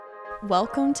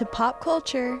Welcome to Pop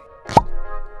Culture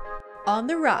on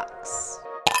the Rocks.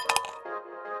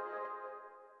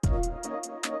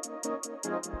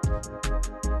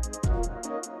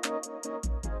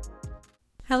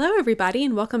 Hello, everybody,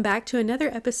 and welcome back to another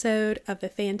episode of the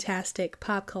fantastic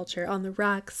Pop Culture on the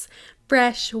Rocks.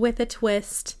 Fresh with a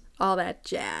twist, all that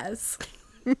jazz.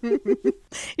 You're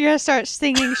gonna start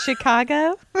singing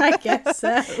Chicago? I guess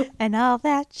so. And all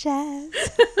that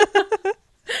jazz.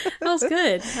 That was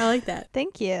good. I like that.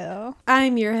 Thank you.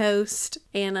 I'm your host,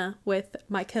 Anna, with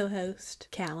my co-host,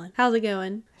 Callan. How's it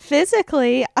going?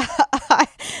 Physically,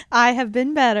 I have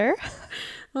been better.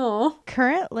 Oh,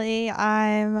 Currently,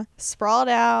 I'm sprawled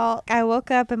out. I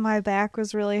woke up and my back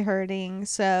was really hurting.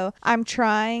 So I'm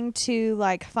trying to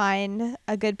find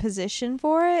a good position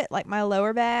for it, like my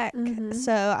lower back. Mm-hmm.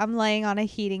 So I'm laying on a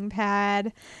heating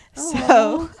pad. Aww.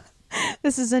 So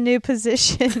this is a new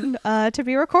position to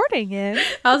be recording in.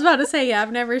 I was about to say, yeah,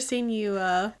 I've never seen you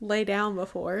lay down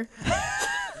before.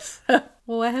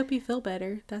 Well, I hope you feel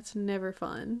better. That's never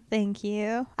fun. Thank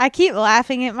you. I keep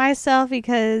laughing at myself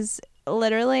because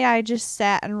literally I just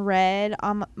sat and read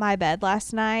on my bed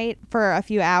last night for a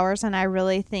few hours, and I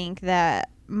really think that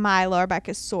my lower back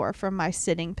is sore from my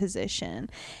sitting position.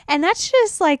 And that's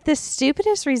just the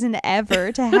stupidest reason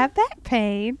ever to have back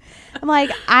pain. I'm like,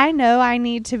 I know I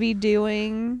need to be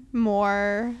doing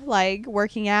more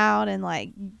working out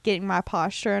and getting my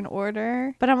posture in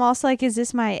order. But I'm also like, is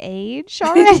this my age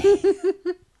already?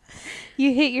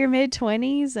 You hit your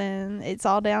mid-20s and it's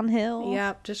all downhill.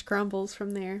 Yep, just crumbles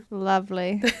from there.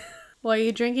 Lovely. Well, are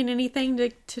you drinking anything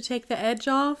to take the edge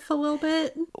off a little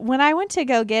bit? When I went to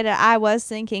go get it, I was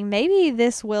thinking maybe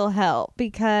this will help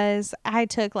because I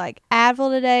took Advil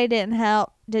today, didn't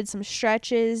help. Did some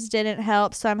stretches, didn't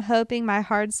help. So I'm hoping my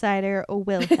hard cider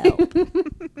will help.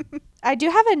 I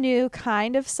do have a new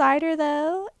kind of cider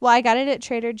though. Well, I got it at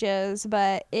Trader Joe's,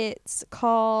 but it's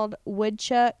called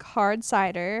Woodchuck Hard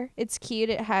Cider. It's cute.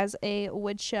 It has a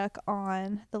woodchuck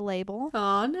on the label.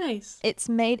 Oh, nice. It's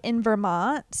made in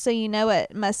Vermont, so you know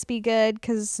it must be good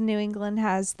because New England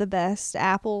has the best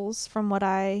apples from what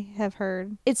I have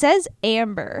heard. It says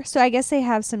amber, so I guess they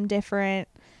have some different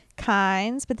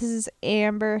kinds, but this is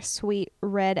amber sweet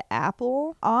red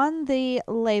apple. On the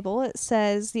label it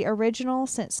says the original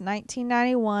since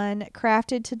 1991,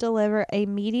 crafted to deliver a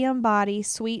medium body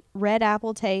sweet red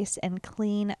apple taste and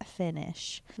clean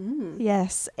finish.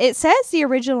 Yes, it says the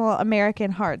original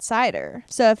American hard cider,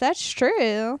 so if that's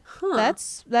true,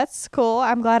 that's cool.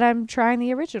 I'm glad I'm trying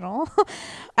the original.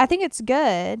 I think it's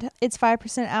good. It's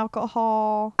 5%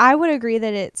 alcohol. I would agree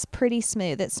that it's pretty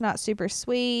smooth. It's not super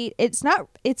sweet. It's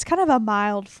kind of a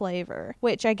mild flavor,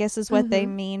 which I guess is what they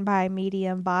mean by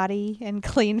medium body and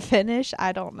clean finish.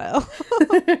 I don't know.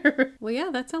 Well, yeah,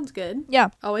 that sounds good. Yeah,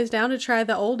 Always down to try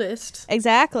the oldest.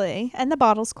 exactly. And the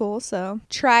bottle's cool, so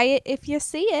try it if you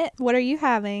see it. What are you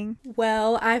having?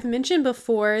 Well, I've mentioned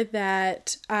before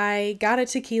that I got a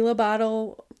tequila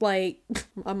bottle a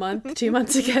month, 2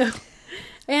 months ago.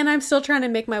 And I'm still trying to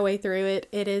make my way through it.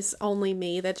 It is only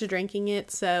me that's drinking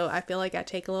it, so I feel like I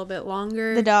take a little bit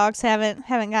longer. The dogs haven't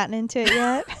gotten into it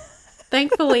yet.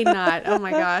 Thankfully not. Oh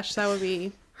my gosh, that would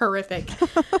be horrific.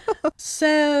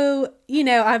 So,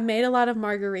 I've made a lot of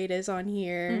margaritas on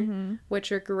here,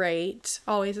 which are great.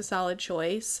 Always a solid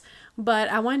choice. But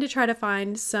I wanted to try to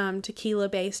find some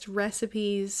tequila-based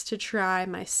recipes to try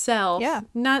myself. Yeah.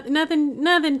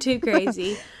 Nothing too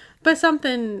crazy. But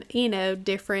something,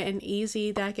 different and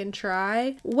easy that I can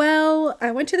try. Well, I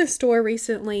went to the store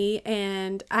recently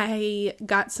and I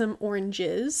got some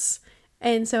oranges.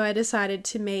 And so I decided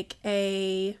to make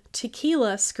a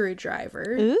tequila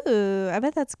screwdriver. Ooh, I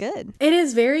bet that's good. It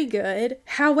is very good.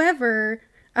 However,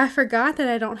 I forgot that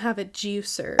I don't have a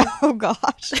juicer. Oh,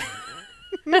 gosh.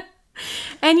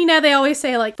 And they always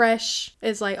say fresh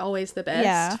is always the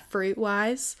best fruit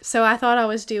wise. So I thought I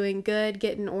was doing good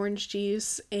getting orange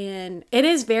juice, and it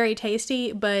is very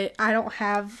tasty, but I don't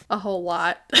have a whole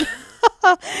lot.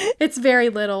 It's very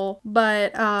little,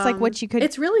 but It's what you could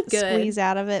it's really good. Squeeze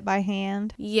out of it by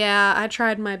hand. Yeah, I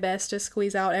tried my best to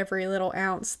squeeze out every little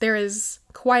ounce. There is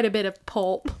quite a bit of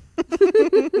pulp.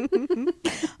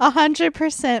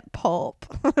 100% pulp.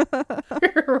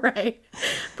 Right.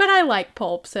 But I like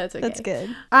pulp, so it's okay. That's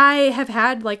good. I have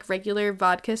had regular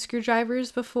vodka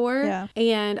screwdrivers before. Yeah.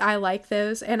 And I like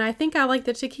those. And I think I like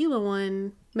the tequila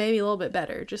one maybe a little bit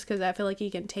better, just because I feel like you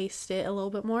can taste it a little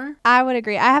bit more. I would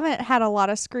agree. I haven't had a lot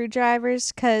of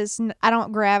screwdrivers because I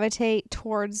don't gravitate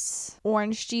towards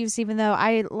orange juice, even though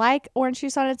I like orange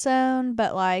juice on its own,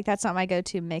 but that's not my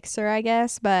go-to mixer, I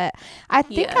guess. But I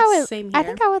think same here. I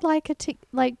think I would like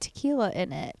tequila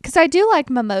in it because I do like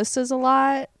mimosas a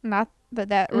lot. Not but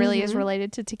that really is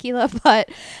related to tequila. But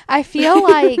I feel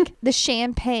like the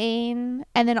champagne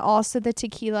and then also the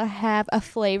tequila have a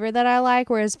flavor that I like,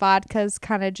 whereas vodka's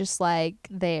kind of just like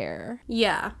there.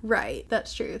 Yeah, right.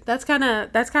 That's true. That's kind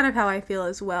of how I feel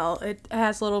as well. It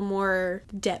has a little more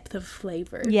depth of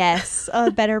flavor. Yes,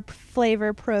 a better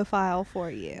flavor profile for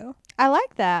you. I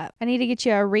like that. I need to get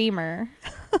you a reamer.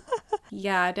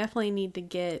 Yeah, I definitely need to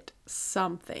get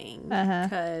something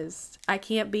because I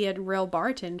can't be a real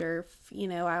bartender if,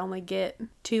 I only get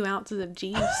 2 ounces of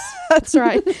juice. That's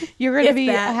right. You're going to be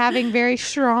having very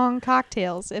strong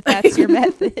cocktails if that's your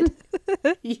method.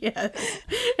 Yes,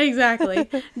 exactly.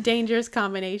 Dangerous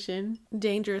combination.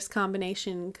 Dangerous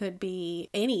combination could be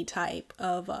any type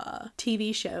of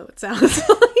TV show, it sounds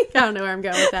like. I don't know where I'm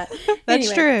going with that.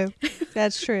 That's true.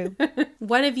 That's true.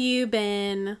 What have you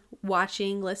been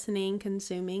watching, listening,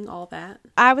 consuming, all that?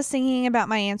 I was thinking about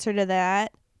my answer to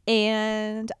that,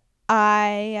 and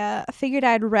I figured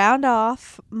I'd round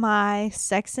off my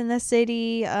Sex and the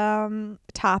City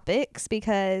topics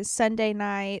because Sunday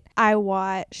night I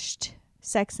watched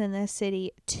Sex and the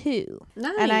City 2.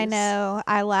 Nice. And I know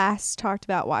I last talked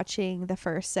about watching the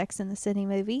first Sex and the City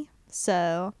movie.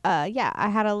 So, yeah, I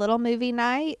had a little movie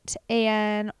night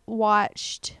and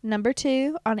watched number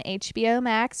 2 on HBO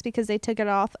Max because they took it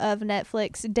off of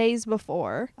Netflix days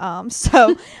before.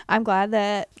 So I'm glad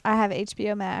that I have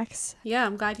HBO Max. Yeah,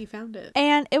 I'm glad you found it.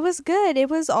 And it was good. It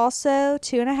was also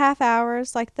 2.5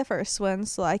 hours like the first one.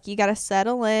 So, like, you got to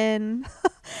settle in.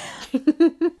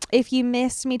 If you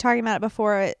missed me talking about it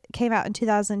before, it came out in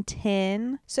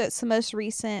 2010. So it's the most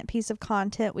recent piece of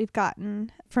content we've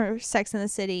gotten for Sex and the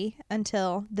City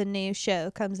until the new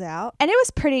show comes out. And it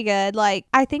was pretty good. Like,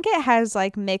 I think it has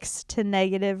like mixed to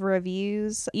negative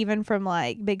reviews, even from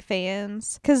like big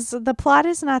fans, because the plot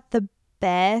is not the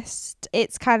best.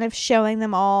 It's kind of showing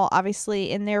them all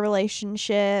obviously in their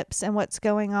relationships and what's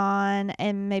going on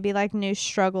and maybe like new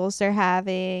struggles they're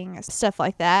having, stuff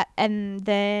like that. And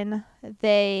then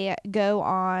they go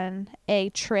on a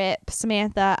trip.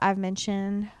 Samantha, I've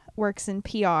mentioned, works in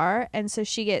PR, and so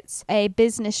she gets a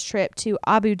business trip to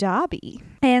Abu Dhabi.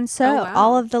 And so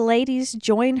all of the ladies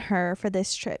join her for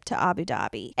this trip to Abu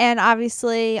Dhabi. And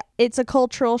obviously it's a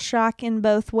cultural shock in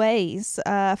both ways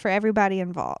for everybody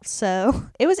involved. So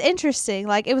it was interesting.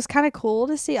 Like, it was kind of cool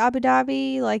to see Abu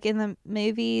Dhabi, like in the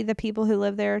movie, the people who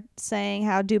live there saying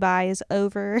how Dubai is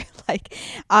over. Like,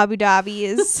 Abu Dhabi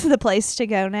is the place to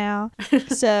go now.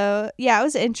 So yeah, it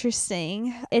was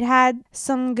interesting. It had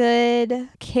some good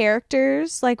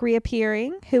characters like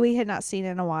reappearing who we had not seen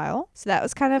in a while. So that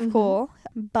was kind of cool.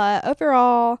 But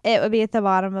overall, it would be at the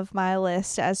bottom of my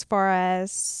list as far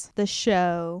as the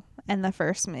show and the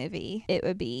first movie. It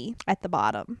would be at the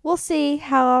bottom. We'll see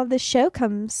how the show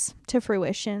comes to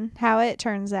fruition, how it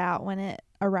turns out when it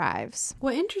arrives.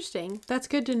 Well, interesting. That's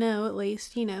good to know, at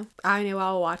least. I know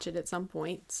I'll watch it at some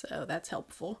point, so that's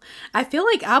helpful. I feel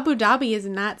like Abu Dhabi is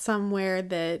not somewhere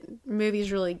that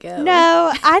movies really go.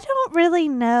 No, I don't really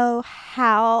know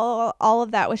how all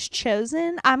of that was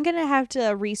chosen. I'm going to have to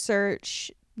research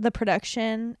the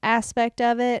production aspect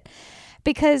of it,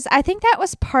 because I think that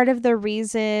was part of the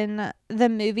reason the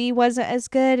movie wasn't as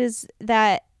good, is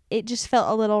that it just felt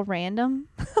a little random.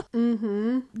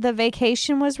 The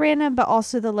vacation was random, but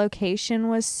also the location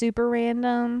was super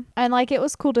random. And like, it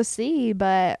was cool to see,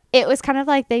 but it was kind of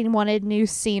like they wanted new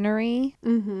scenery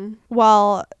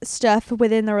while stuff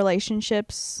within the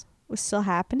relationships was still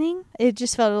happening. It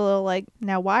just felt a little like,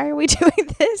 now why are we doing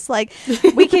this? Like,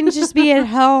 we can just be at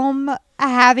home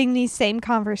having these same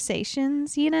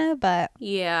conversations, but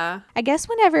yeah, I guess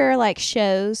whenever like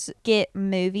shows get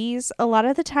movies, a lot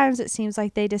of the times it seems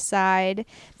like they decide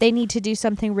they need to do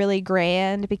something really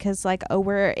grand because like,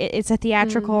 it's a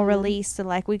theatrical release, so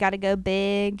like we got to go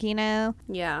big,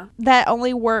 Yeah, that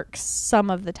only works some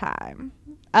of the time.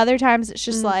 Other times it's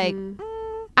just like,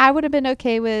 I would have been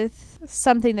okay with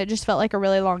something that just felt like a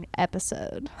really long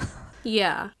episode.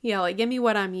 Yeah, like, give me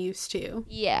what I'm used to.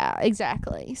 Yeah,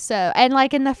 exactly. So, and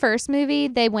like in the first movie,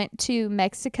 they went to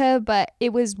Mexico, but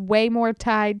it was way more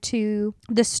tied to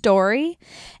the story,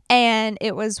 and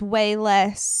it was way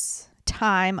less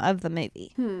time of the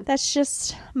movie. That's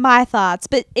just my thoughts.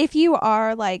 But if you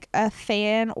are like a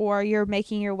fan or you're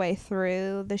making your way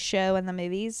through the show and the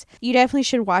movies, you definitely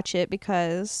should watch it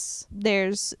because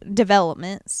there's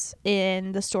developments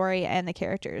in the story and the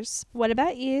characters. What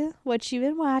about you? What you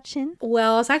been watching?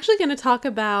 Well, I was actually going to talk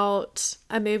about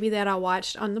a movie that I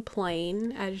watched on the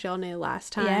plane, as y'all know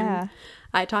last time. Yeah.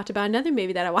 I talked about another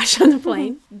movie that I watched on the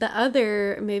plane. The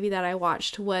other movie that I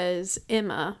watched was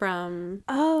Emma from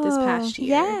this past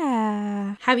year.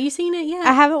 Yeah. Have you seen it yet?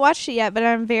 I haven't watched it yet, but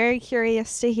I'm very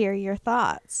curious to hear your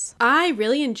thoughts. I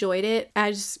really enjoyed it.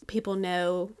 As people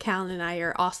know, Callan and I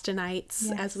are Austinites,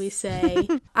 Yes. as we say.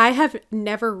 I have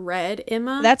never read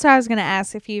Emma. That's what I was going to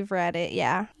ask, if you've read it.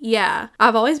 Yeah. Yeah.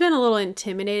 I've always been a little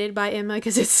intimidated by Emma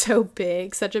because it's so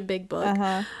big, such a big book.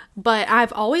 Uh-huh. But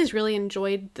I've always really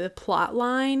enjoyed the plot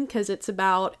line because it's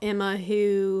about Emma,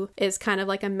 who is kind of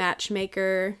like a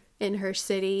matchmaker in her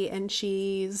city, and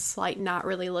she's like not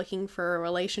really looking for a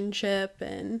relationship,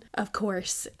 and of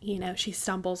course, you know, she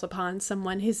stumbles upon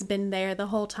someone who's been there the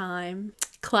whole time.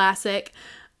 Classic.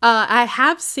 I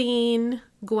have seen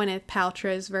Gwyneth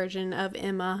Paltrow's version of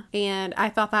Emma, and I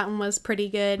thought that one was pretty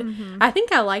good. I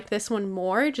think I liked this one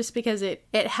more just because it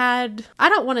had, I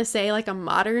don't want to say like a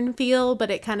modern feel, but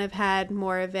it kind of had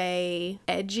more of a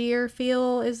edgier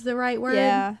feel is the right word.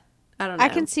 Yeah. I don't know. I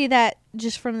can see that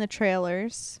just from the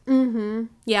trailers.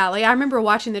 Yeah, like I remember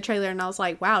watching the trailer and I was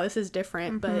like, wow, this is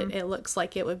different, but it looks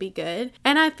like it would be good.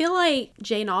 And I feel like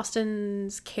Jane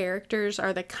Austen's characters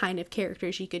are the kind of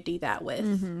characters you could do that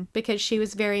with because she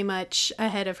was very much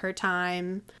ahead of her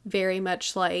time, very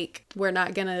much like, we're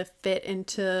not gonna fit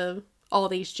into all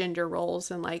these gender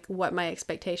roles and like what my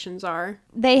expectations are.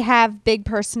 They have big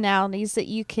personalities that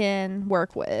you can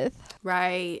work with.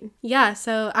 Right. Yeah,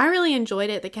 so I really enjoyed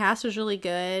it. The cast was really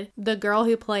good. The girl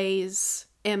who plays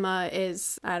Emma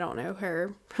is, I don't know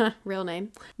her real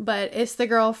name, but it's the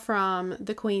girl from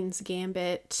The Queen's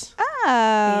Gambit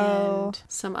Oh. and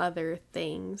some other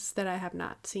things that I have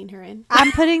not seen her in.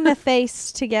 I'm putting the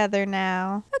face together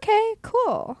now. Okay,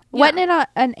 cool. Yeah. Wasn't it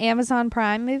an Amazon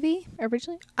Prime movie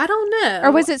originally? I don't know.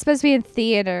 Or was it supposed to be in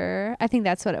theater? I think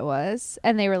that's what it was.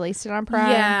 And they released it on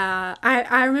Prime. Yeah,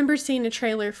 I remember seeing a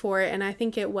trailer for it, and I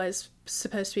think it was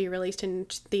supposed to be released in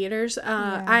theaters.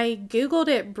 I googled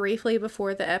it briefly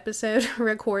before the episode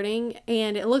recording,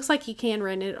 and it looks like you can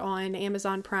rent it on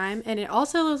Amazon Prime, and it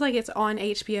also looks like it's on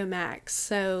HBO Max,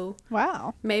 so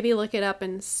Wow. maybe look it up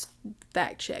and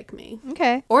fact check me,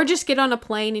 Okay. or just get on a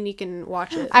plane and you can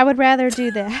watch it. I would rather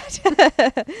do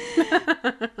that.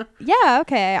 Yeah,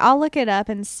 okay. I'll look it up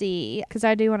and see because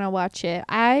I do want to watch it.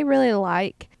 I really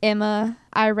like Emma.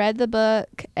 I read the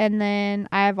book, and then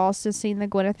I've also seen the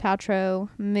Gwyneth Paltrow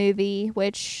movie,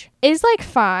 which is like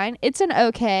fine. It's an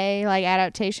okay like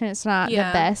adaptation. It's not the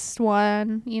best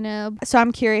one, you know. So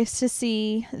I'm curious to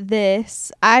see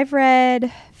this. I've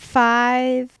read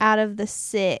 5 out of the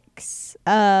 6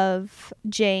 of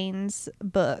Jane's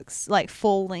books, like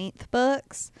full length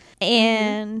books.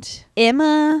 And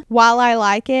Emma, while I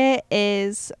like it,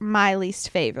 is my least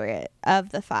favorite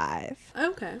of the 5.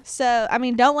 Okay. So, I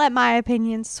mean, don't let my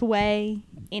opinion sway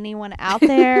anyone out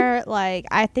there. Like,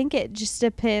 I think it just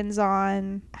depends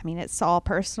on, I mean, it's all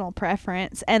personal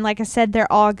preference. And like I said,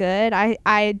 they're all good.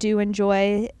 I do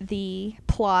enjoy the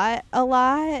plot a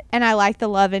lot, and I like the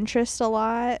love interest a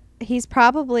lot. He's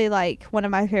probably like one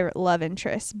of my favorite love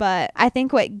interests, but I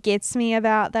think what gets me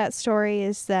about that story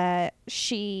is that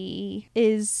she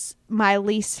is my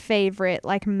least favorite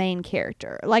like main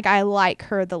character. Like, I like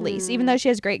her the least, even though she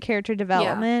has great character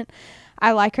development.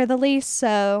 I like her the least.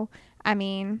 So I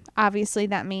mean, obviously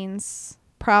that means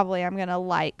probably I'm gonna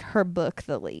like her book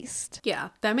the least. Yeah,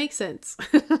 that makes sense.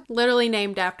 Literally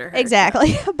named after her.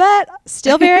 Exactly. But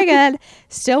still very good.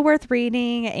 Still worth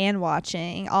reading and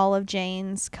watching. All of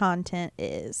Jane's content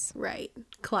is. Right.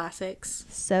 Classics.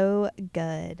 So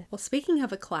good. Well, speaking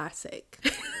of a classic,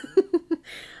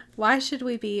 why should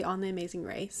we be on The Amazing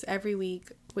Race? Every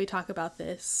week we talk about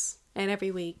this, and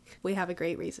every week we have a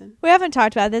great reason. We haven't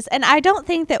talked about this, and I don't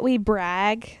think that we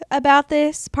brag about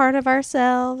this part of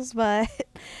ourselves, but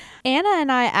Anna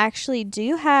and I actually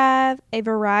do have a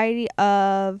variety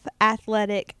of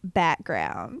athletic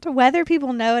background, whether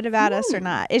people know it about us or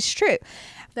not. It's true.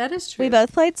 That is true. We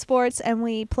both played sports, and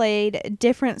we played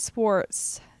different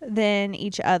sports than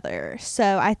each other.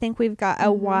 So I think we've got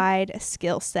a wide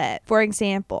skill set. For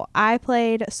example, I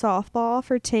played softball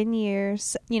for 10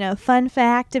 years. You know, fun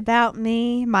fact about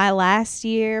me, my last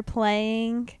year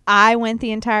playing, I went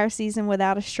the entire season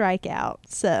without a strikeout.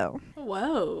 So,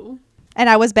 Whoa. and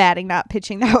I was batting, not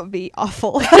pitching. That would be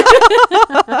awful.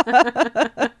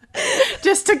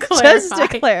 Just to clarify. Just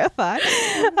to clarify.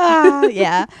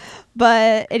 Yeah.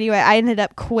 But anyway, I ended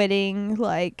up quitting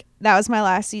like that was my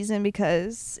last season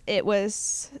because it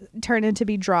was turned into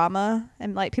be drama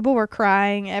and like people were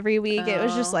crying every week. It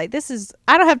was just like,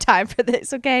 I don't have time for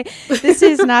this. Okay. This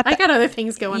is not, I got other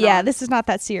things going on. Yeah, this is not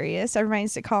that serious. Everybody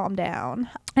needs to calm down.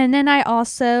 And then I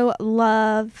also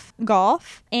love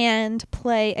golf and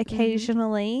play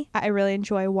occasionally. I really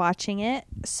enjoy watching it.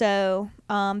 So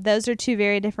those are two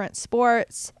very different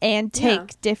sports and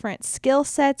take different skill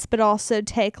sets, but also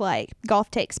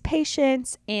golf takes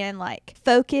patience and like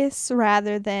focus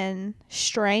rather than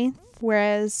strength.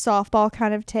 Whereas softball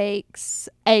kind of takes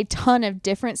a ton of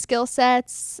different skill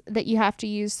sets that you have to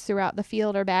use throughout the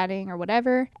field or batting or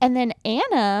whatever. And then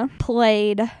Anna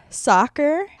played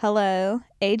soccer. Hello,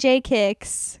 AJ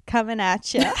Kicks coming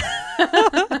at you.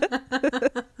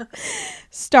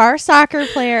 Star soccer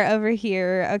player over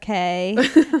here, okay.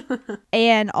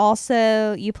 And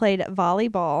also you played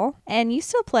volleyball and you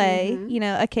still play,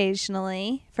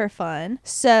 occasionally for fun.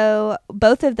 So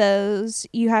both of those,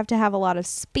 you have to have a lot of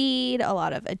speed, a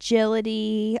lot of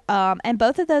agility. And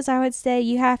both of those, I would say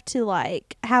you have to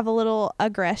like have a little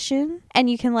aggression and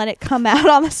you can let it come out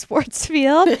on the sports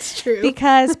field. It's true.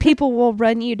 Because people will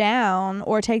run you down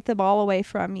or take the ball away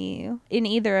from you in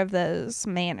either of those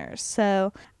manners.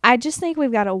 So I just think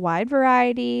we've got a wide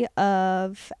variety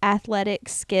of athletic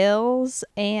skills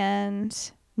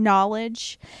and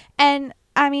knowledge. And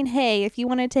I mean, hey, if you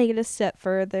want to take it a step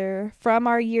further, from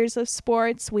our years of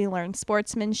sports, we learned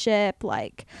sportsmanship.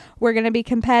 Like, we're going to be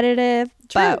competitive,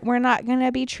 but we're not going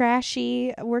to be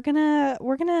trashy. We're going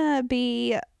to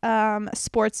be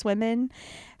sportswomen.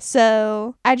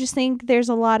 So I just think there's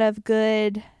a lot of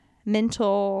good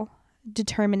mental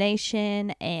determination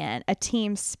and a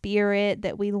team spirit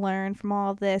that we learn from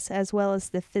all of this, as well as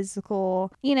the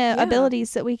physical,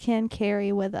 abilities that we can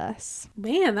carry with us.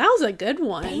 Man, that was a good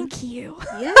one. Thank you.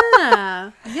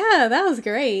 Yeah, that was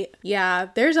great. Yeah,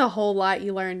 there's a whole lot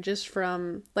you learn just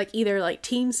from like either like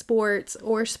team sports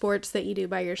or sports that you do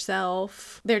by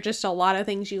yourself. There are just a lot of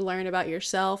things you learn about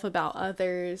yourself, about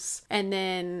others, and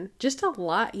then just a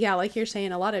lot, like you're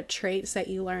saying, a lot of traits that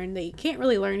you learn that you can't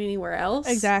really learn anywhere else.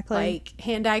 Exactly. Like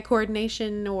hand-eye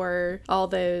coordination or all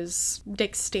those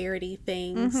dexterity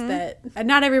things that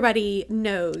not everybody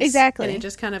knows. Exactly. And it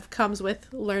just kind of comes with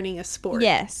learning a sport.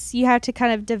 Yes, you have to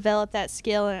kind of develop that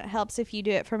skill, and it helps if you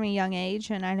do it from a young age.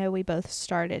 And I know we both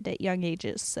started at young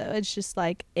ages, so it's just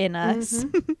like in us.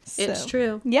 So, it's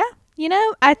true. Yeah.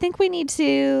 I think we need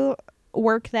to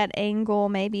work that angle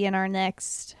maybe in our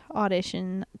next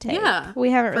audition tape. Yeah, we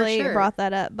haven't really brought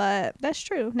that up, but that's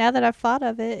true. Now that I've thought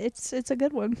of it, it's a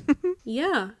good one.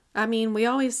 Yeah. I mean, we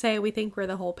always say we think we're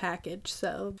the whole package,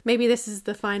 so maybe this is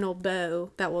the final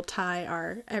bow that will tie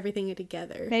everything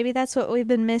together. Maybe that's what we've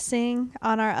been missing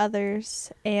on our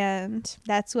others, and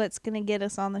that's what's going to get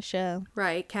us on the show.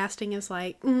 Right. Casting is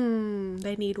like,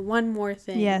 they need one more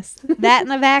thing. Yes. That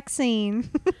and a vaccine.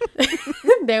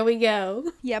 There we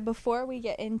go. Yeah, before we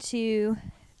get into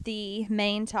the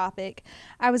main topic,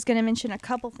 I was going to mention a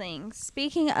couple things.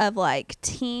 Speaking of like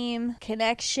team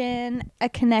connection, a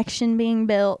connection being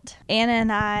built, Anna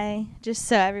and I, just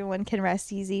so everyone can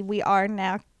rest easy, we are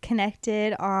now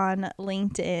connected on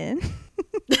LinkedIn.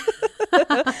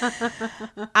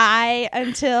 I,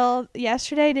 until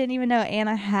yesterday, didn't even know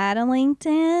Anna had a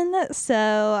LinkedIn,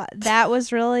 so that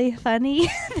was really funny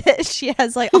that she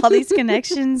has like all these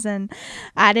connections and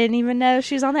I didn't even know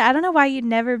she's on there. I don't know why you'd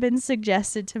never been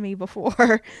suggested to me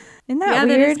before. Isn't that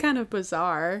weird? That is kind of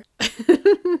bizarre.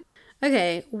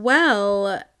 Okay,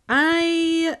 well,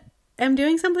 I am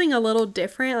doing something a little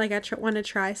different. Like I want to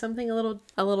try something a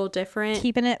little different.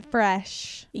 Keeping it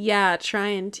fresh. Yeah,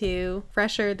 trying to.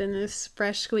 Fresher than this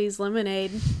fresh squeezed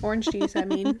lemonade. Orange juice, I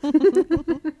mean.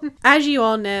 As you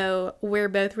all know, we're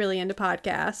both really into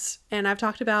podcasts. And I've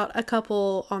talked about a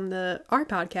couple on our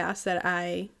podcast that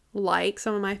I like,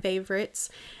 some of my favorites.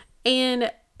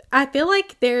 And I feel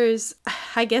like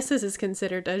I guess this is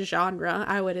considered a genre,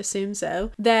 I would assume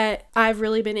so, that I've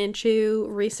really been into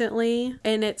recently,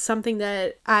 and it's something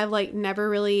that I've like never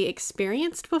really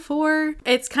experienced before.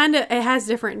 It has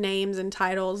different names and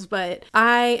titles, but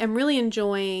I am really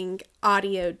enjoying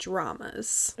audio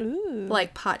dramas. Ooh.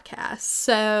 Like podcasts.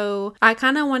 So I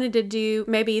kind of wanted to do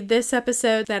maybe this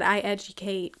episode that I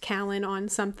educate Callan on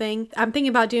something. I'm thinking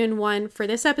about doing one for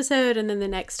this episode, and then the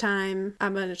next time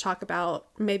I'm going to talk about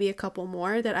maybe a couple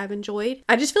more that I've enjoyed.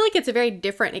 I just feel like it's a very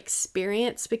different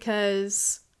experience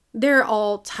because there are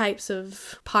all types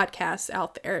of podcasts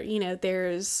out there.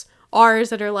 There's ours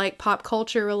that are like pop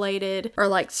culture related or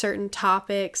like certain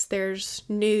topics. There's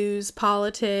news,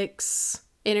 politics,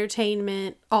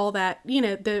 entertainment, all that,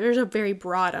 there's a very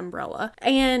broad umbrella.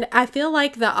 And I feel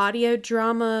like the audio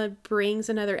drama brings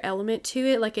another element to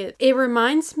it. Like it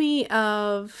reminds me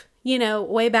of,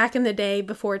 way back in the day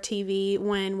before TV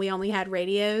when we only had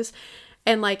radios.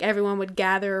 And like everyone would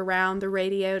gather around the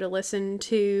radio to listen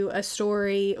to a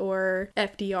story or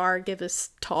FDR give us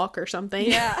talk or something.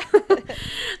 Yeah.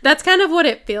 That's kind of what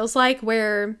it feels like,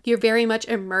 where you're very much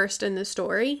immersed in the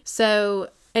story.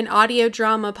 So an audio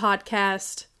drama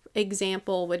podcast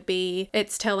example would be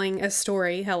it's telling a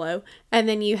story, and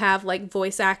then you have like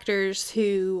voice actors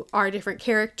who are different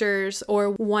characters,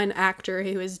 or one actor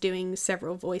who is doing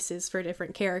several voices for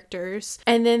different characters.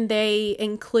 And then they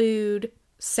include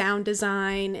sound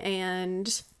design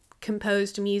and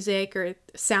composed music or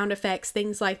sound effects,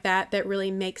 things like that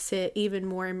really makes it even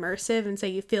more immersive, and so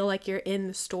you feel like you're in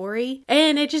the story,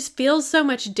 and it just feels so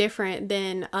much different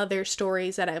than other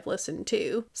stories that I've listened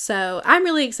to. So I'm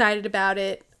really excited about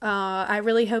it. I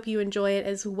really hope you enjoy it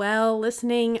as well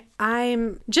listening.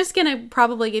 I'm just gonna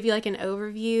probably give you like an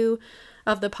overview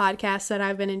of the podcasts that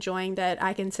I've been enjoying that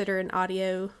I consider an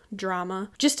audio drama,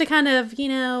 just to kind of,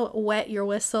 wet your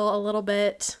whistle a little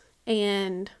bit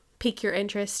and pique your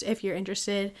interest if you're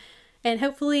interested. And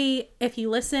hopefully if you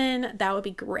listen, that would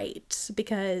be great,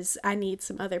 because I need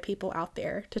some other people out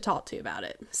there to talk to about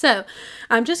it. So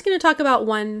I'm just going to talk about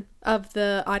one of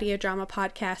the audio drama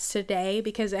podcasts today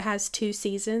because it has 2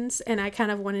 seasons and I kind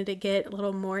of wanted to get a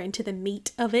little more into the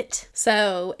meat of it.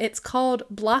 So it's called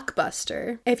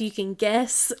Blockbuster. If you can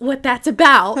guess what that's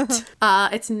about,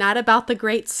 it's not about the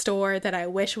great store that I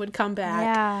wish would come back.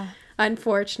 Yeah.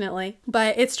 Unfortunately.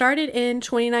 But it started in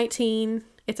 2019.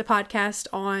 It's a podcast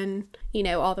on,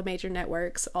 all the major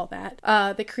networks, all that.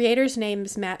 The creator's name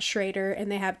is Matt Schrader,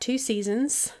 and they have 2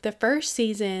 seasons. The first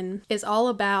season is all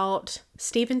about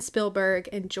Steven Spielberg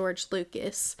and George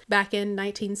Lucas back in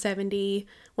 1970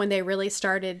 when they really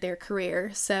started their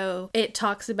career. So it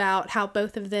talks about how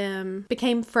both of them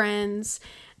became friends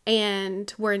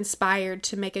and were inspired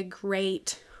to make a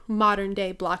great modern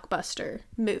day blockbuster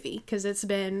movie, because it's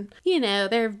been,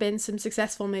 there have been some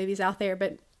successful movies out there,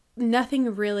 but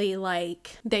nothing really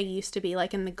like they used to be,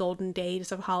 like in the golden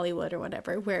days of Hollywood or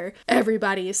whatever, where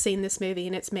everybody has seen this movie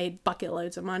and it's made bucket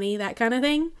loads of money, that kind of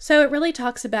thing. So it really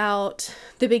talks about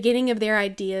the beginning of their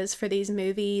ideas for these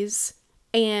movies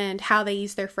and how they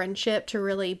use their friendship to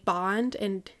really bond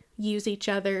and use each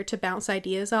other to bounce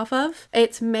ideas off of.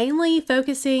 It's mainly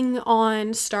focusing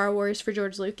on Star Wars for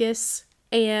George Lucas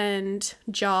and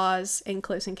Jaws and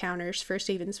Close Encounters for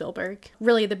Steven Spielberg.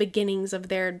 Really the beginnings of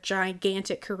their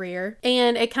gigantic career.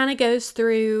 And it kind of goes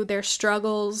through their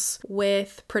struggles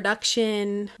with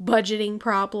production, budgeting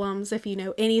problems. If you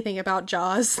know anything about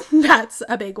Jaws, that's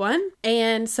a big one.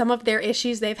 And some of their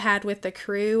issues they've had with the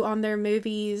crew on their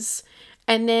movies.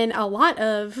 And then a lot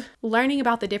of learning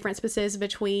about the differences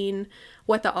between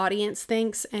what the audience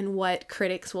thinks and what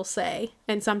critics will say,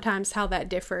 and sometimes how that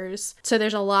differs. So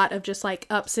there's a lot of just like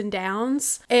ups and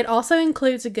downs. It also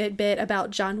includes a good bit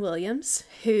about John Williams,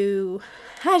 who,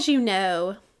 as you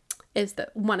know, is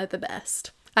one of the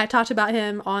best. I talked about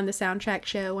him on the Soundtrack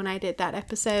Show when I did that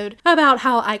episode about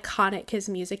how iconic his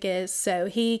music is. So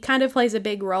he kind of plays a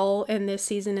big role in this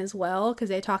season as well, because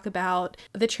they talk about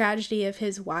the tragedy of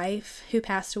his wife who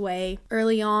passed away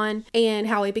early on and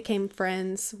how he became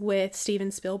friends with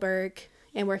Steven Spielberg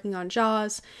and working on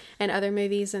Jaws and other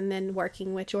movies, and then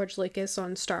working with George Lucas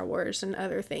on Star Wars and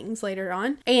other things later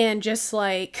on. And just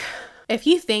like, if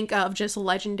you think of just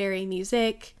legendary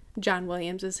music, John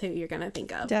Williams is who you're going to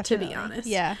think of. Definitely. To be honest.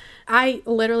 Yeah. I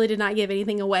literally did not give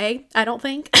anything away, I don't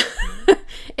think,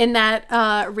 in that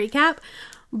recap.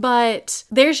 But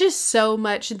there's just so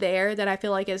much there that I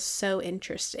feel like is so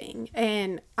interesting.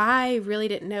 And I really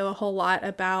didn't know a whole lot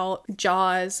about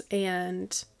Jaws,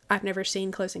 and I've never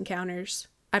seen Close Encounters.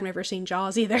 I've never seen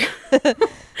Jaws either.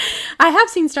 I have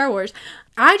seen Star Wars.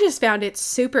 I just found it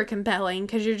super compelling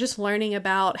because you're just learning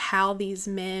about how these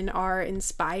men are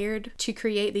inspired to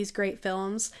create these great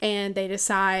films, and they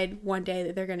decide one day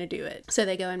that they're going to do it. So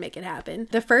they go and make it happen.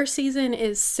 The first season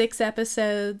is 6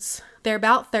 episodes. They're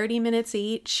about 30 minutes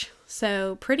each.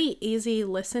 So pretty easy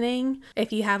listening.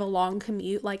 If you have a long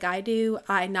commute like I do,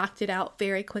 I knocked it out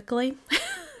very quickly.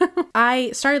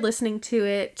 I started listening to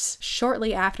it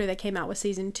shortly after they came out with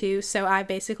season 2, so I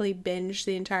basically binged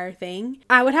the entire thing.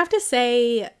 I would have to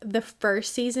say the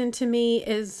first season to me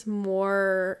is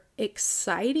more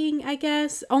exciting, I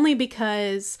guess, only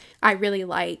because I really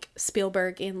like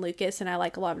Spielberg and Lucas and I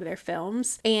like a lot of their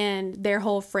films, and their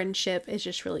whole friendship is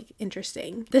just really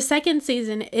interesting. The second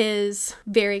season is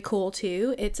very cool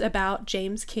too. It's about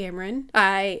James Cameron.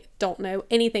 I don't know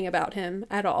anything about him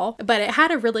at all, but it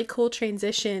had a really cool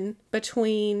transition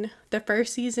between the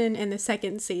first season and the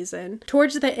second season.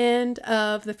 Towards the end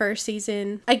of the first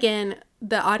season, again,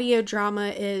 the audio drama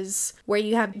is where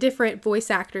you have different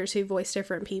voice actors who voice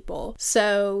different people.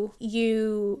 So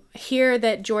you hear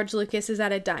that George Lucas is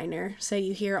at a diner. So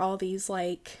you hear all these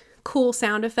like cool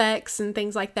sound effects and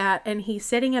things like that, and he's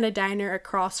sitting at a diner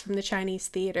across from the Chinese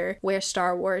theater where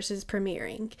Star Wars is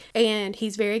premiering, and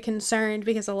he's very concerned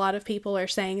because a lot of people are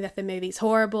saying that the movie's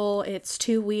horrible, it's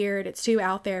too weird, it's too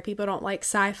out there, people don't like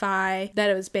sci-fi, that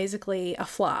it was basically a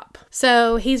flop.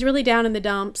 So he's really down in the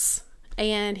dumps,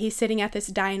 and he's sitting at this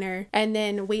diner, and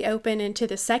then we open into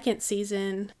the second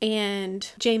season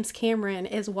and James Cameron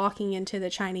is walking into the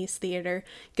Chinese theater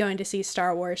going to see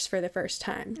Star Wars for the first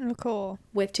time. Oh, cool.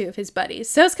 With two of his buddies.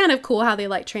 So it's kind of cool how they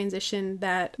like transition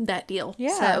that deal.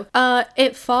 Yeah. So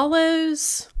it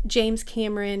follows James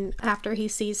Cameron after he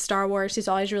sees Star Wars. He's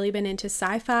always really been into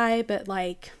sci-fi, but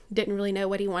like didn't really know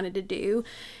what he wanted to do.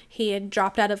 He had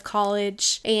dropped out of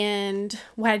college and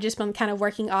had just been kind of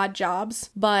working odd jobs.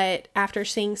 But after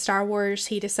seeing Star Wars,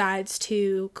 he decides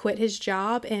to quit his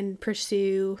job and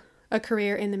pursue a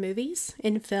career in the movies,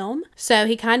 in film. So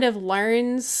he kind of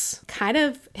learns kind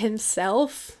of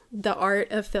himself the art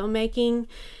of filmmaking.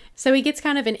 So he gets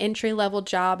kind of an entry-level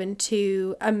job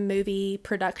into a movie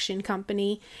production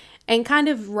company and kind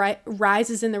of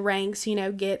rises in the ranks, you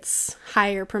know, gets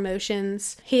higher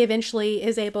promotions. He eventually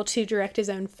is able to direct his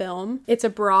own film. It's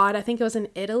abroad. I think it was in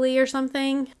Italy or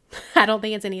something. I don't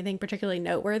think it's anything particularly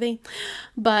noteworthy.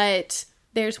 But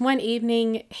there's one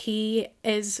evening he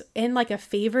is in like a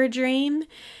fever dream.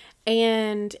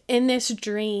 And in this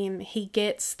dream, he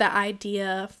gets the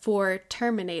idea for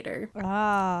Terminator.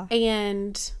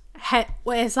 And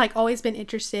has like always been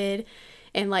interested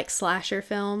in like slasher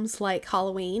films like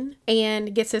Halloween,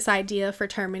 and gets this idea for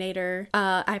Terminator.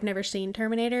 I've never seen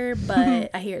Terminator, but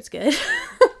I hear it's good.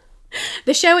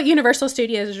 The show at Universal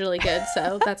Studios is really good,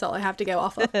 so that's all I have to go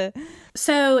off of.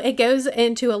 So it goes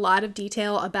into a lot of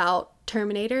detail about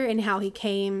Terminator and how he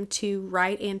came to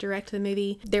write and direct the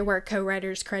movie. There were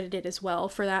co-writers credited as well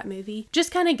for that movie.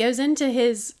 Just kind of goes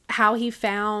into how he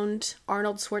found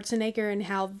Arnold Schwarzenegger and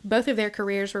how both of their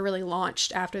careers were really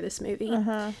launched after this movie.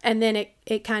 And then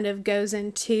it kind of goes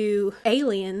into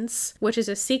Aliens, which is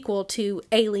a sequel to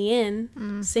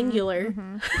Alien, singular,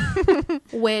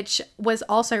 which was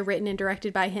also written and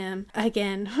directed by him.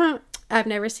 Again, I've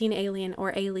never seen Alien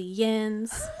or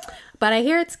Aliens, but I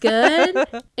hear it's good.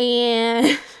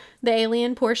 And the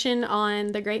alien portion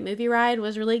on the Great Movie Ride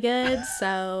was really good.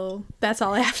 So that's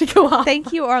all I have to go on.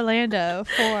 Thank you, Orlando,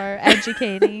 for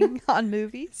educating on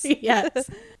movies.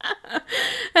 Yes.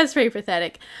 That's pretty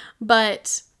pathetic.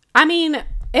 But I mean,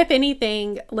 if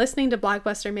anything, listening to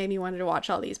Blockbuster made me want to watch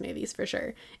all these movies for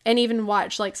sure. And even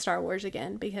watch like Star Wars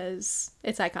again because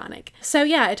it's iconic. So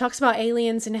yeah, it talks about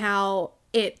aliens and how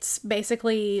it's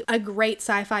basically a great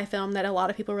sci-fi film that a lot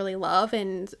of people really love,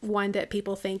 and one that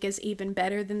people think is even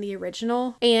better than the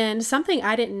original. And something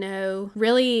I didn't know,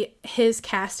 really his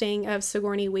casting of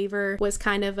Sigourney Weaver was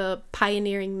kind of a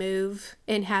pioneering move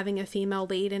in having a female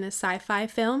lead in a sci-fi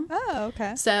film. Oh,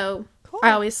 okay. So cool.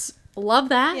 I always love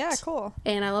that. Yeah, cool.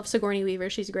 And I love Sigourney Weaver.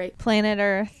 She's great. Planet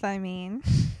Earth, I mean.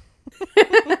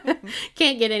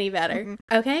 Can't get any better.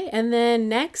 Okay, and then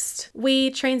next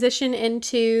we transition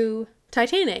into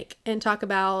Titanic and talk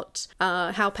about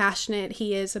how passionate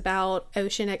he is about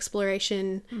ocean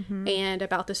exploration and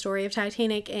about the story of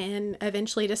Titanic, and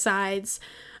eventually decides,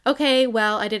 okay,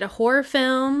 well, I did a horror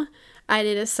film, I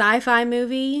did a sci-fi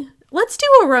movie, let's do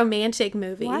a romantic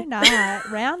movie. Why not?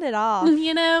 Round it off.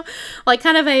 You know, like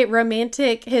kind of a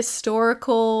romantic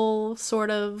historical sort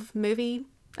of movie.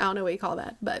 I don't know what you call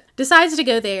that, but decides to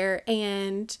go there.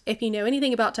 And if you know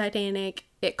anything about Titanic,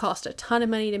 it cost a ton of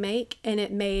money to make, and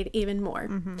it made even more.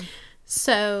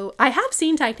 So I have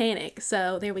seen Titanic,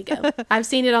 so there we go. I've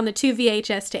seen it on the 2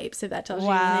 VHS tapes, if that tells you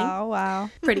anything.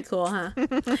 Wow. Pretty cool, huh?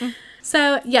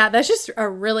 So yeah, that's just a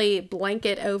really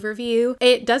blanket overview.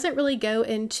 It doesn't really go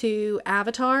into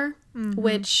Avatar,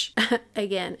 which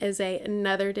again is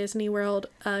another Disney World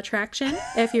attraction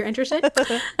if you're interested.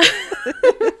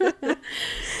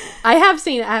 I have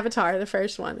seen Avatar, the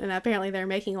first one, and apparently they're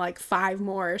making like 5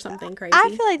 more or something crazy. I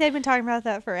feel like they've been talking about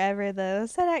that forever, though.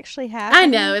 Is that actually I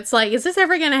happening? know. It's like, is this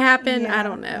ever going to happen? I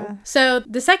don't know. Yeah. So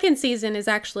the second season is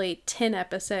actually 10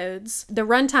 episodes. The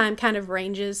runtime kind of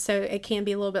ranges, so it can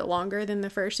be a little bit longer than the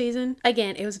first season.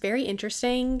 Again, it was very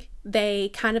interesting. They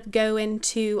kind of go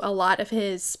into a lot of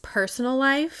his personal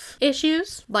life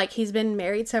issues. Like, he's been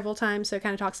married several times, so it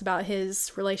kind of talks about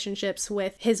his relationships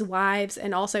with his wives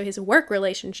and also his work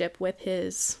relationship with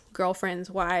his girlfriends,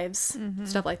 wives,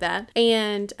 stuff like that.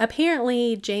 And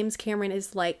apparently James Cameron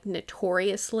is like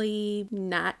notoriously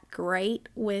not great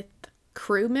with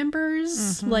crew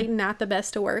members, like not the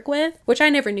best to work with, which I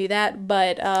never knew that,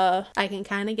 but I can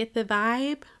kind of get the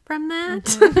vibe from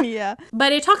that. Yeah.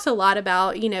 But it talks a lot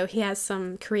about, you know, he has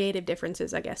some creative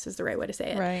differences, I guess is the right way to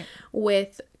say it, Right.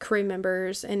 with crew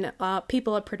members and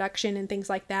people of production and things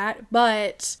like that.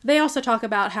 But they also talk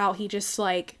about how he just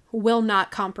like will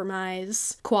not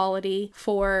compromise quality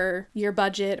for your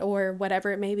budget or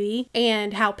whatever it may be,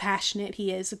 and how passionate he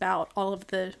is about all of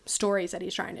the stories that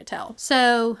he's trying to tell.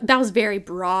 So that was very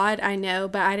broad, I know,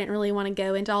 but I didn't really want to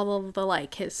go into all of the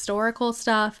like historical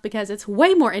stuff because it's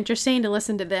way more interesting to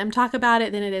listen to them talk about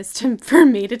it than it is for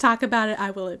me to talk about it,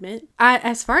 I will admit.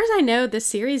 As far as I know, the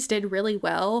series did really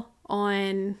well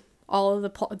on all of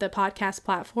the podcast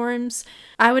platforms.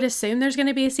 I would assume there's going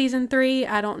to be a season 3.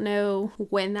 I don't know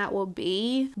when that will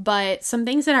be, but some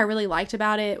things that I really liked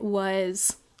about it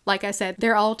was, like I said,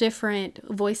 they're all different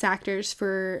voice actors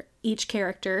for each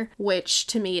character, which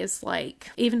to me is like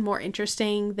even more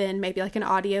interesting than maybe like an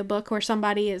audiobook where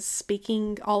somebody is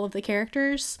speaking all of the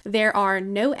characters. There are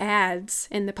no ads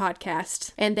in the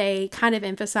podcast, and they kind of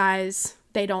emphasize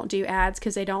they don't do ads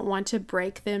because they don't want to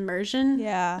break the immersion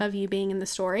of you being in the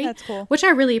story. That's cool. Which I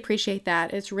really appreciate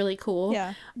that. It's really cool.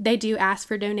 Yeah. They do ask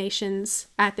for donations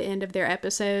at the end of their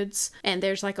episodes, and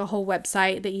there's like a whole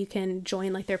website that you can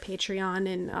join like their Patreon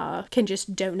and can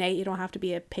just donate. You don't have to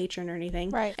be a patron or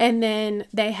anything. Right. And then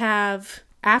they have,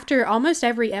 after almost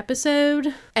every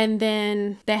episode, and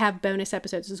then they have bonus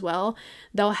episodes as well,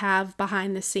 they'll have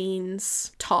behind the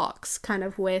scenes talks kind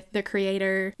of with the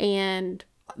creator and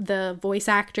the voice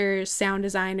actors, sound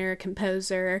designer,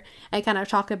 composer, and kind of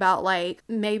talk about like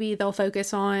maybe they'll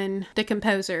focus on the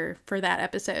composer for that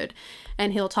episode,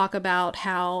 and he'll talk about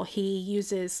how he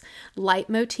uses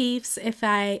leitmotifs.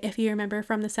 If you remember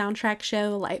from the soundtrack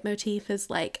show, leitmotif is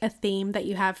like a theme that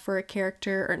you have for a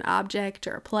character or an object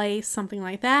or a place, something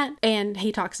like that. And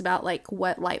he talks about like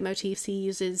what leitmotifs he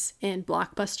uses in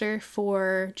Blockbuster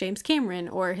for James Cameron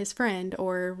or his friend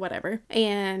or whatever,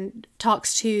 and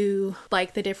talks to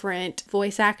like the different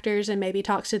voice actors and maybe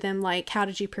talks to them like, how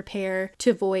did you prepare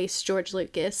to voice George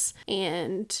Lucas,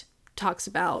 and talks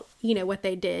about, you know, what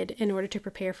they did in order to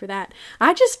prepare for that.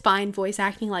 I just find voice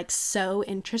acting like so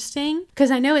interesting because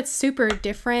I know it's super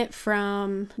different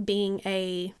from being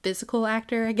a physical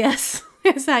actor, I guess.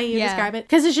 Is how you describe it,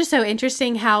 because it's just so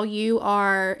interesting how you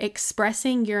are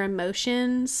expressing your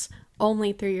emotions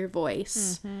only through your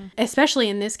voice, especially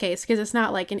in this case, because it's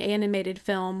not like an animated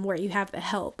film where you have the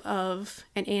help of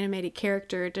an animated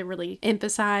character to really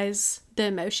emphasize the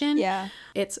emotion. Yeah.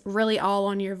 It's really all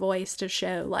on your voice to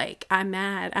show like, I'm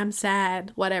mad, I'm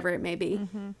sad, whatever it may be.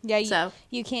 Yeah.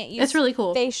 You can't use it's really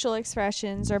cool. facial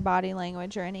expressions or body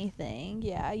language or anything.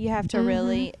 Yeah. You have to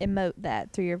really emote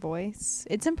that through your voice.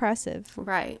 It's impressive.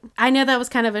 Right. I know that was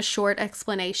kind of a short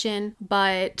explanation,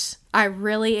 but I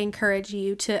really encourage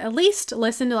you to at least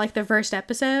listen to like the first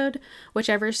episode,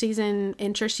 whichever season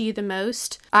interests you the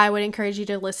most. I would encourage you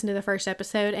to listen to the first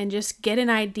episode and just get an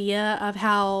idea of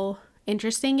how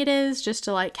interesting it is just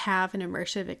to like have an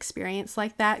immersive experience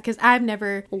like that, because I've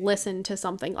never listened to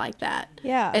something like that.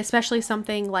 Yeah. Especially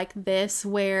something like this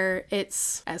where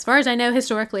it's, as far as I know,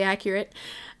 historically accurate,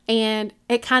 and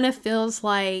it kind of feels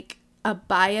like a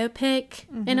biopic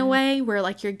in a way, where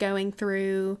like you're going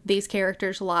through these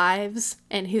characters' lives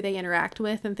and who they interact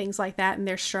with and things like that and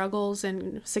their struggles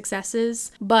and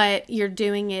successes, but you're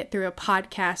doing it through a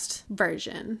podcast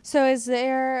version. So is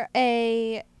there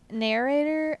a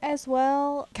narrator as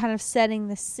well, kind of setting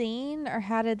the scene, or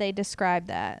how did they describe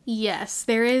that? Yes,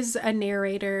 there is a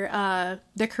narrator.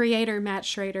 The creator, Matt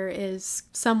Schrader, is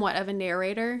somewhat of a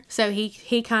narrator, so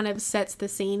he kind of sets the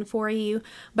scene for you,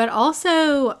 but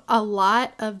also a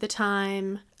lot of the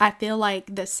time I feel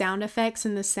like the sound effects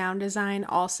and the sound design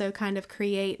also kind of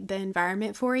create the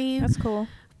environment for you. That's cool.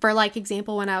 For like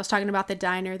example, when I was talking about the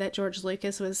diner that George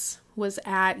Lucas was was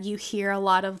at, you hear a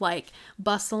lot of like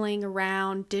bustling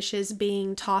around, dishes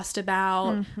being tossed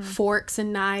about, forks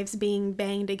and knives being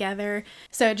banged together.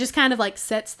 So it just kind of like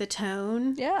sets the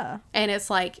tone. Yeah. And it's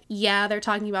like, yeah, they're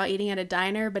talking about eating at a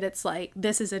diner, but it's like,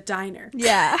 this is a diner.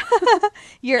 Yeah.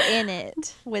 You're in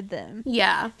it with them.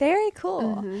 Yeah. Very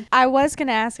cool. I was going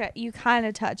to ask, you kind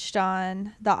of touched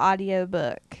on the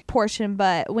audiobook portion,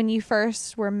 but when you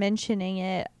first were mentioning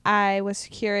it, I was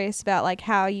curious about like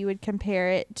how you would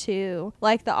compare it to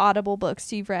like the Audible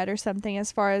books you've read or something,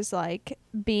 as far as like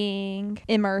being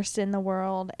immersed in the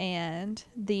world and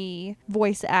the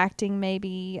voice acting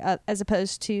maybe, as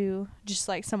opposed to just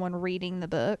like someone reading the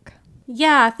book.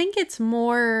 Yeah, I think it's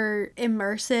more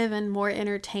immersive and more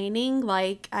entertaining.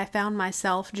 Like, I found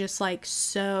myself just like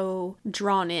so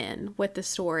drawn in with the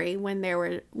story when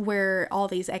there were all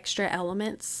these extra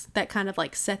elements that kind of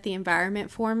like set the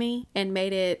environment for me and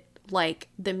made it, like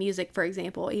the music, for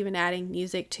example, even adding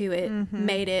music to it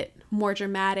made it more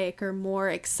dramatic or more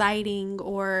exciting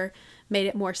or made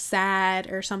it more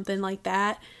sad or something like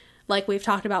that. Like we've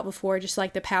talked about before, just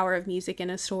like the power of music in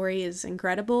a story is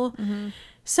incredible.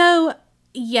 So,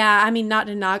 yeah, I mean, not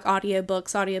to knock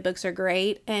audiobooks. Audiobooks are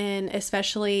great. And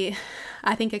especially,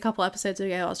 I think a couple episodes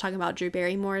ago, I was talking about Drew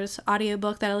Barrymore's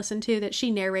audiobook that I listened to that she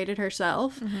narrated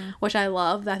herself, which I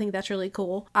love. I think that's really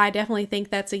cool. I definitely think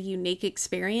that's a unique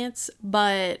experience.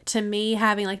 But to me,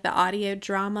 having like the audio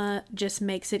drama just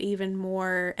makes it even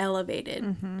more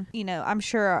elevated. You know, I'm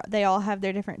sure they all have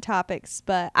their different topics,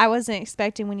 but I wasn't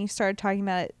expecting when you started talking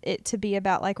about it to be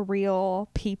about like real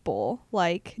people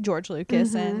like George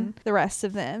Lucas and the rest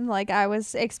of them. Like I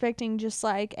was expecting just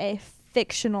like a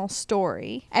fictional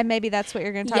story, and maybe that's what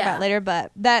you're going to talk about later,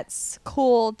 but that's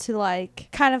cool to like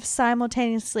kind of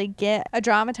simultaneously get a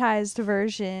dramatized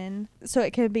version so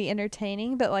it could be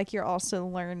entertaining, but like you're also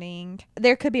learning.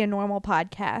 There could be a normal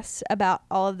podcast about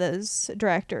all of those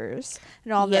directors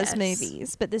and all those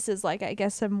movies, but this is like, I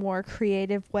guess, a more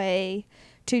creative way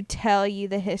to tell you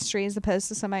the history as opposed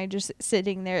to somebody just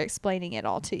sitting there explaining it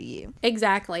all to you.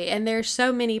 Exactly. And there's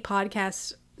so many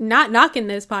podcasts, not knocking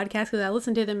those podcasts because I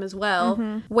listen to them as well,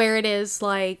 where it is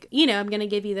like, you know, I'm going to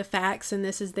give you the facts and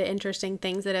this is the interesting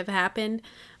things that have happened.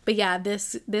 But yeah,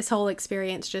 this whole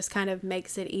experience just kind of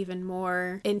makes it even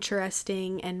more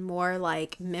interesting and more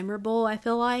like memorable, I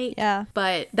feel like. Yeah.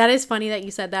 But that is funny that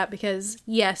you said that because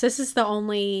yes, this is the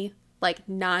only like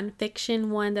nonfiction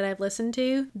one that I've listened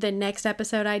to. The next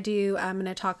episode I do, I'm going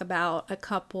to talk about a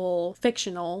couple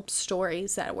fictional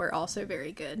stories that were also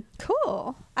very good.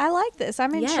 Cool. I like this.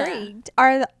 I'm intrigued.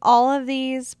 Are all of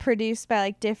these produced by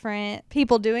like different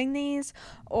people doing these,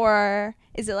 or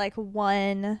is it like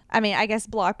one? I mean, I guess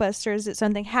Blockbuster, is it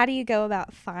something? How do you go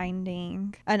about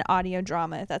finding an audio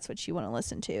drama if that's what you want to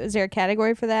listen to? Is there a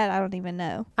category for that? I don't even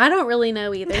know. I don't really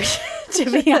know either, to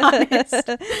be honest.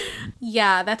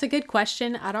 Yeah, that's a good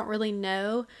question. I don't really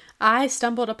know. I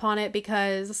stumbled upon it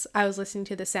because I was listening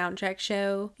to the Soundcheck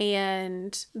show,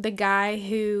 and the guy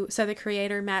the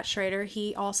creator, Matt Schrader,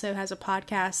 he also has a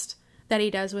podcast that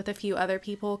he does with a few other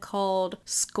people called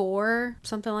Score,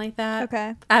 something like that.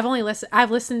 Okay.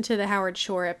 I've listened to the Howard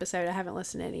Shore episode. I haven't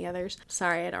listened to any others.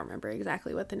 Sorry, I don't remember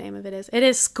exactly what the name of it is. It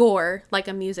is Score, like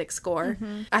a music score.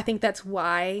 I think that's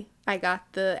why I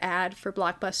got the ad for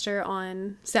Blockbuster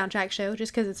on Soundtrack Show,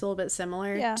 just because it's a little bit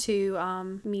similar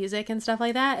to music and stuff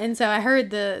like that. And so I heard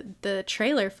the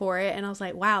trailer for it, and I was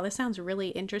like, wow, this sounds really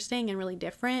interesting and really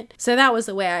different. So that was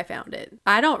the way I found it.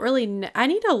 I don't really I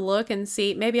need to look and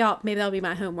see. Maybe that'll be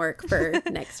my homework for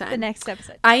next time. The next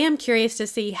episode. I am curious to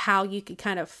see how you could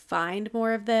kind of find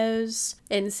more of those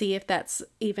and see if that's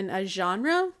even a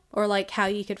genre, or like how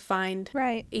you could find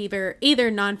either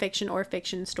nonfiction or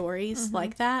fiction stories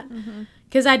like that.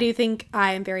 Because I do think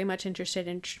I am very much interested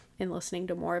in listening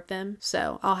to more of them.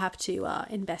 So I'll have to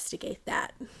investigate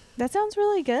that. That sounds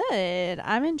really good.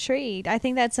 I'm intrigued. I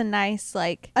think that's a nice,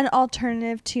 like, an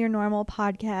alternative to your normal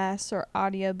podcast or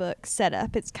audiobook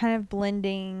setup. It's kind of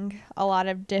blending a lot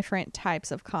of different types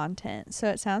of content. So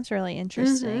it sounds really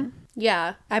interesting.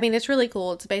 Yeah. I mean, it's really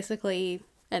cool. It's basically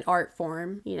an art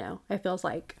form, you know. It feels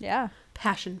like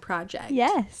passion project.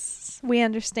 Yes, we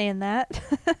understand that.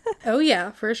 Oh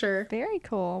yeah, for sure. Very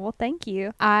cool. Well, thank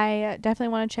you. I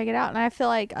definitely want to check it out, and I feel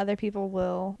like other people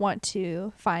will want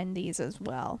to find these as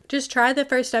well. Just try the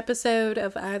first episode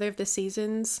of either of the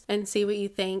seasons and see what you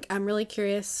think. I'm really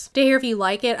curious to hear if you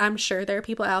like it. I'm sure there are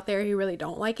people out there who really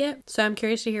don't like it, so I'm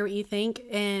curious to hear what you think.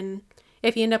 And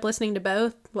if you end up listening to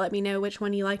both, let me know which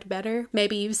one you liked better.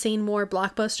 Maybe you've seen more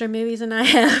Blockbuster movies than I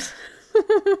have.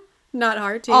 Not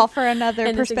hard to. All for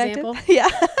another perspective. Yeah.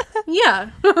 Yeah.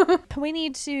 We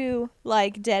need to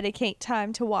like dedicate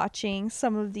time to watching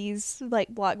some of these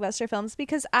like blockbuster films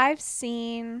because I've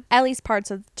seen at least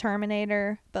parts of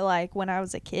Terminator, but like when I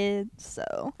was a kid,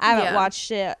 so I haven't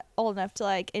watched it old enough to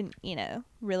like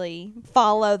really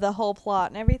follow the whole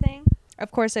plot and everything. Of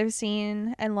course, I've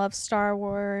seen and love Star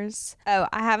Wars. Oh,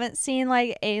 I haven't seen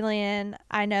like Alien.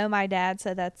 I know my dad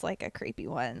said that's like a creepy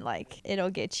one. Like it'll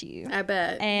get you. I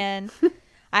bet. And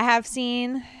I have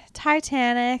seen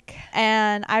Titanic,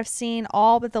 and I've seen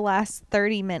all but the last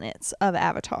 30 minutes of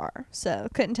Avatar. So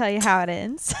couldn't tell you how it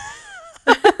ends.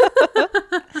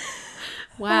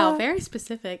 Wow, very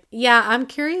specific. Yeah, I'm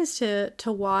curious to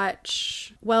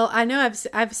watch. Well, I know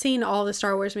I've seen all the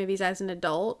Star Wars movies as an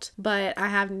adult, but I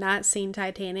have not seen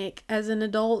Titanic as an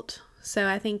adult. So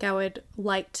I think I would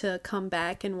like to come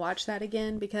back and watch that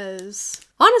again because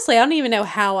honestly, I don't even know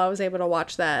how I was able to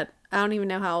watch that. I don't even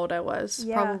know how old I was.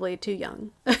 Yeah. Probably too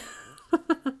young.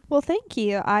 Well, thank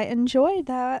you. I enjoyed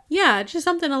that. Yeah, just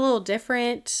something a little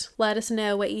different. Let us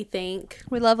know what you think.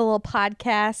 We love a little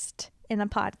podcast in a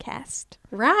podcast.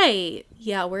 Right.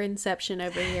 Yeah, we're Inception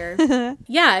over here.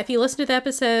 Yeah, if you listen to the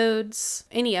episodes,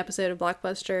 any episode of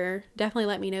Blockbuster, definitely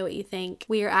let me know what you think.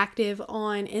 We are active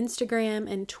on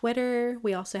Instagram and Twitter.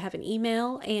 We also have an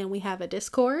email and we have a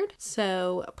Discord.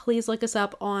 So please look us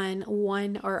up on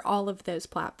one or all of those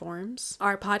platforms.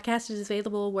 Our podcast is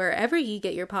available wherever you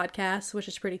get your podcasts, which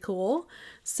is pretty cool.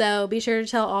 So be sure to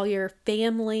tell all your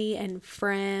family and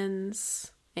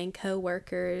friends and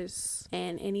co-workers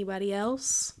and anybody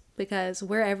else because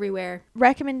we're everywhere.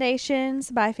 Recommendations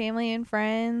by family and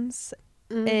friends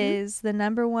is the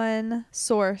number one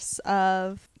source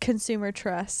of consumer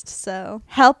trust. So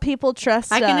help people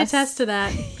trust us. I can attest to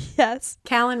that. Yes.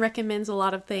 Callan recommends a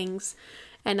lot of things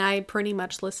and I pretty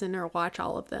much listen or watch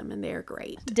all of them and they're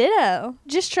great. Ditto.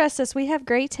 Just trust us. We have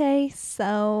great taste.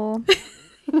 So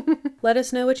let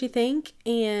us know what you think,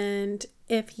 and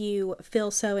if you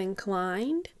feel so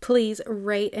inclined, please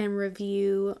rate and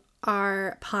review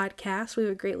our podcast. We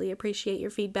would greatly appreciate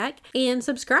your feedback, and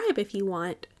subscribe if you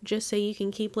want, just so you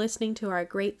can keep listening to our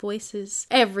great voices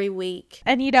every week.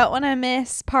 And you don't want to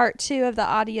miss part 2 of the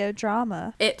audio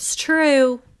drama. It's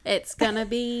true. It's gonna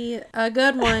be a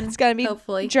good one. It's gonna be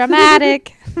hopefully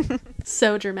dramatic.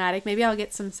 So dramatic. Maybe I'll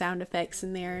get some sound effects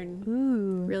in there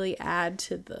and really add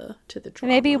to the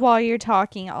drama. Maybe while you're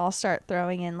talking, I'll start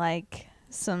throwing in like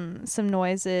some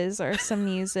noises or some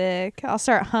music. I'll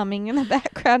start humming in the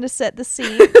background to set the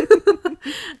scene.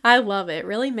 I love it.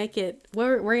 Really make it.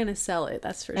 We're gonna sell it.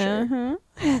 That's for sure.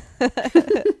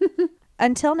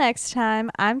 Until next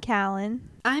time, I'm Callan.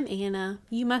 I'm Anna.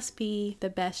 You must be the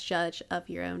best judge of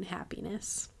your own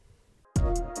happiness.